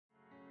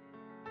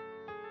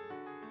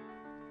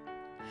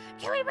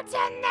Can we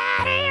pretend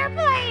that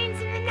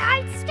airplanes in the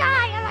night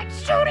sky are like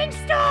shooting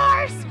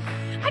stars?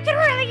 I could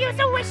really use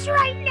a wish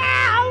right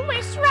now.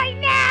 Wish right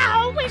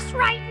now. Wish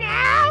right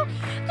now.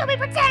 Can we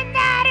pretend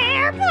that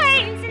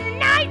airplanes in the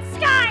night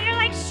sky are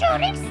like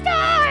shooting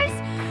stars?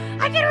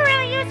 I could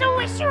really use a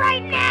wish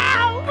right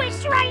now.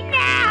 Wish right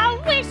now.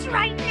 Wish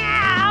right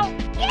now.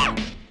 Yeah!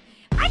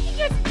 I could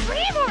use a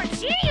dream or a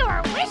genie or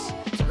a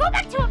wish to go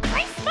back to a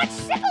place much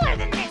simpler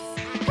than this.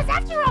 Cause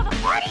after all the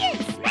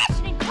partying,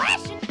 smashing and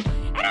crashing,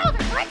 and all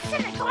the glitz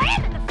and the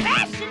glam and the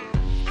fashion,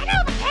 and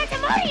all the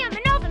pandemonium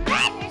and all the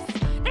madness,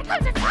 there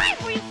comes a time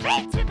where you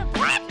fade to the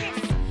blackness.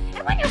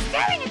 And when you're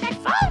staring at that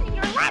phone in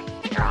your lap,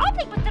 and you're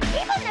hoping but the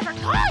people never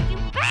call you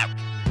back.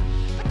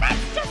 But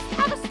that's just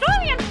how the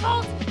story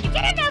unfolds. You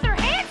get another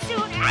hand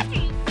soon after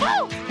you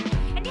fold.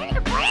 And then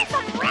your plans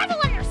unravel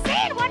and they're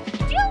saying, what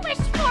do you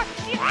wish for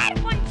if you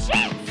had one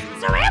chance?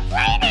 So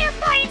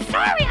airplane,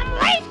 sorry I'm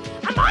late.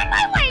 I'm on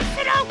my way,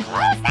 so don't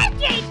close that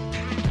gate.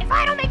 If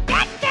I don't make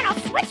that, then I'll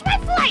switch my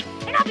flight,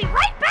 and I'll be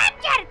right back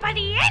at it by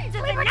the end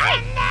of the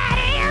night. That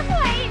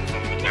airplanes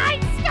in the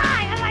night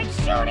sky are like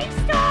shooting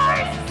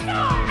stars.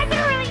 I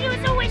could really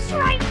use a wish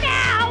right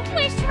now.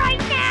 Wish right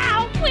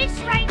now. Wish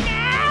right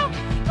now.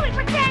 Can we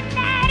pretend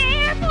that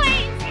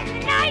airplanes in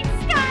the night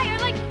sky are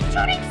like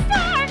shooting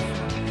stars?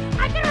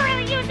 I could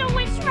really use a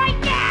wish right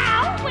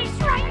now. Wish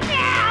right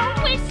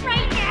now. Wish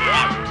right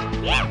now.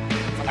 Yeah.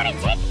 Somebody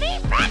take me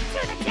back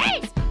to the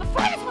days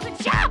before this was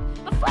a job,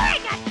 before I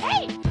got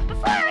paid,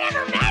 before it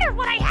ever mattered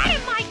what I had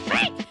in my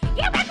bank.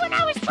 Yeah, back when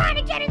I was trying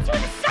to get into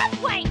the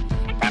subway,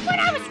 and back when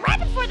I was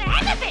rapping for the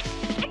heck of it.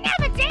 And now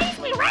the days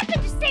we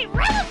rapping to stay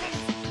relevant.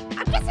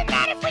 I'm guessing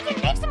that if we can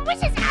make some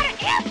wishes out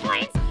of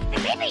airplanes,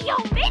 then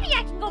maybe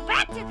I can go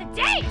back to the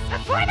days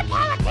before the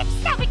politics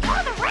that we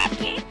call the rap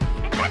game,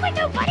 and back when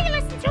nobody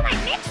listened to my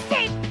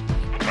mixtape,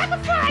 and back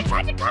before I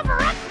tried to cover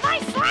up my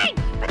slang.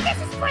 But this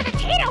is for the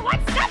T.o.A.D.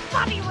 What's up,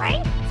 Bobby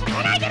Ray? So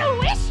can I get a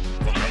wish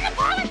to end the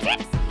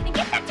politics and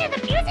get back to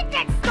the music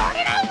that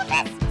started all of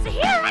this? So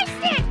here I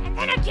stand, and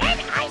then again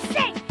I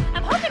say,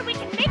 I'm hoping we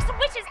can make some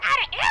wishes out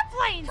of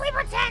airplanes. We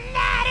pretend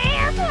that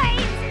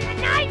airplanes in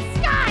the night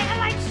sky are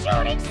like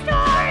shooting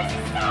stars.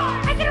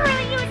 I could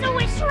really use a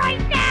wish right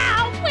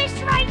now. Wish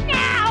right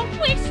now.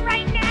 Wish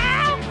right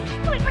now.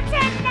 Can we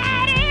pretend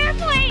that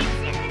airplanes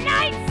in the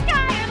night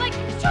sky are like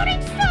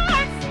shooting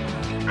stars?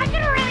 I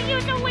could really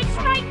use a wish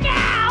right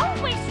now.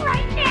 Wish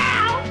right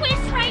now.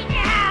 Wish right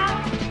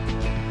now.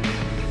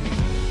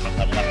 I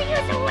could really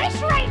use a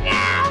wish right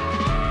now.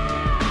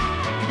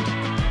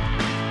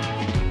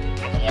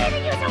 I could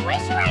really use a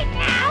wish right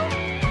now.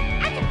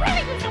 I could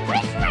really use a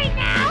wish right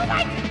now.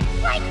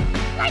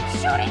 Like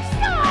shooting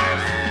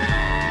stars.